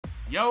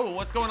Yo,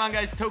 what's going on,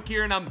 guys? Toke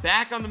here, and I'm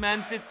back on the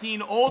Madden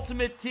 15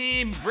 Ultimate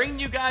Team, bringing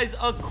you guys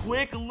a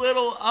quick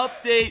little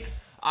update.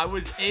 I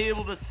was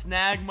able to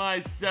snag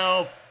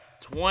myself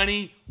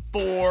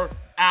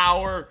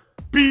 24-hour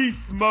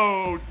beast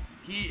mode.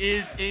 He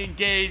is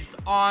engaged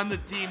on the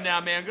team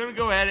now, man. I'm going to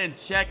go ahead and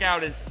check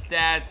out his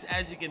stats.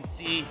 As you can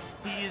see,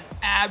 he is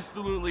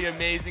absolutely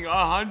amazing.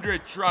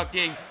 100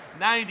 trucking,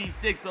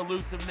 96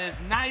 elusiveness,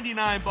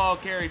 99 ball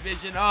carry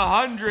vision,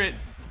 100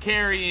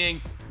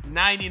 carrying,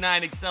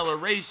 99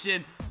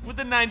 acceleration with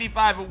a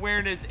 95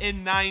 awareness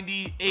and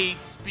 98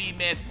 speed,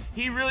 man.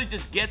 He really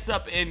just gets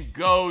up and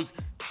goes,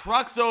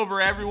 trucks over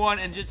everyone,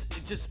 and just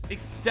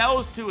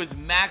excels to his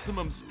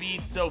maximum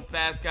speed so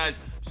fast, guys.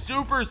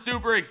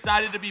 Super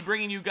excited to be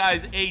bringing you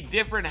guys a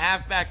different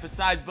halfback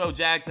besides Bo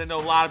Jackson. I know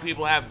a lot of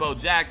people have Bo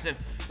Jackson.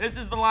 This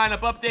is the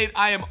lineup update.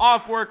 I am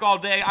off work all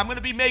day. I'm going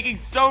to be making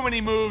so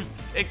many moves.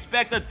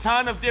 Expect a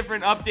ton of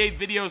different update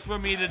videos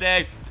from me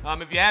today.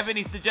 If you have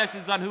any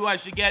suggestions on who I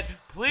should get,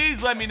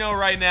 please let me know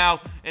right now.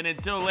 And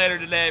until later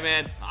today,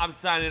 man, I'm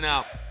signing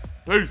out.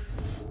 Peace.